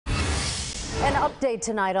An update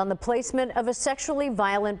tonight on the placement of a sexually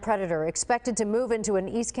violent predator expected to move into an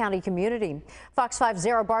East County community. Fox 5's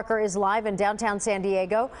Zara Barker is live in downtown San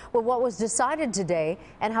Diego with what was decided today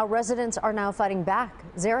and how residents are now fighting back.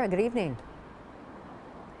 Zara, good evening.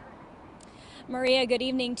 Maria, good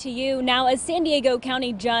evening to you. Now, a San Diego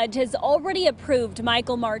County judge has already approved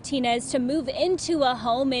Michael Martinez to move into a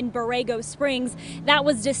home in Borrego Springs. That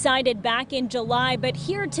was decided back in July, but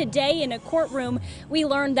here today in a courtroom, we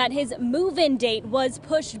learned that his move-in date was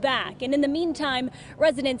pushed back. And in the meantime,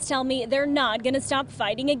 residents tell me they're not going to stop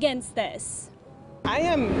fighting against this.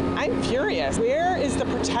 I'm furious. Where is the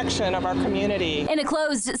protection of our community? In a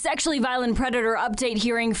closed sexually violent predator update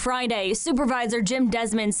hearing Friday, Supervisor Jim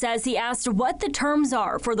Desmond says he asked what the terms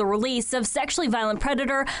are for the release of sexually violent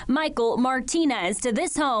predator Michael Martinez to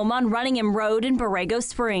this home on Runningham Road in Borrego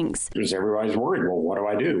Springs. Because everybody's worried, well, what do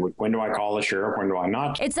I do? When do I call the sheriff? When do I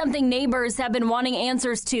not? It's something neighbors have been wanting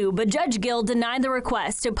answers to, but Judge Gill denied the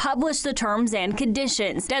request to publish the terms and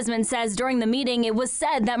conditions. Desmond says during the meeting it was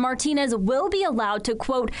said that Martinez will be allowed to,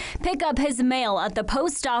 quote, pick up his mail at the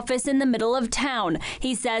post office in the middle of town.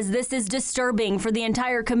 He says this is disturbing for the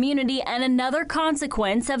entire community and another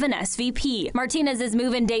consequence of an SVP. Martinez's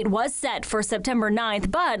move-in date was set for September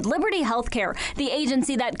 9th, but Liberty Healthcare, the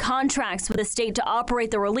agency that contracts with the state to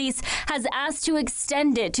operate the release, has asked to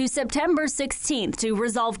extend it to September 16th to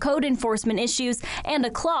resolve code enforcement issues and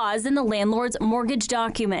a clause in the landlord's mortgage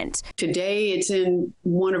document. Today, it's in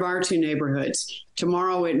one of our two neighborhoods.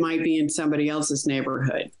 Tomorrow, it might be in somebody else's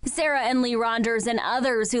neighborhood. Sarah and Lee Rogers and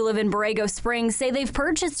others who live in Borrego Springs say they've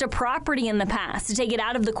purchased a property in the past to take it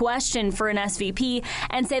out of the question for an SVP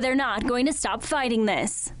and say they're not going to stop fighting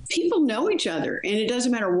this. People know each other, and it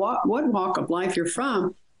doesn't matter what walk of life you're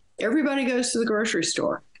from. Everybody goes to the grocery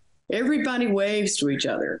store. Everybody waves to each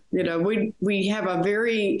other. You know, we have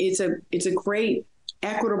it's a great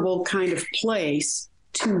equitable kind of place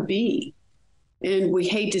to be. And we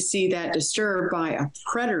hate to see that disturbed by a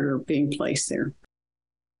predator being placed there.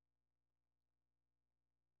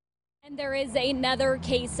 And there is another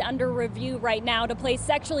case under review right now to place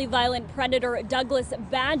sexually violent predator Douglas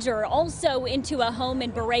Badger also into a home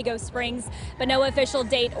in Borrego Springs, but no official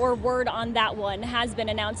date or word on that one has been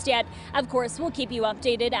announced yet. Of course, we'll keep you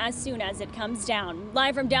updated as soon as it comes down.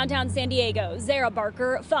 Live from downtown San Diego, Zara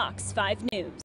Barker, Fox 5 News.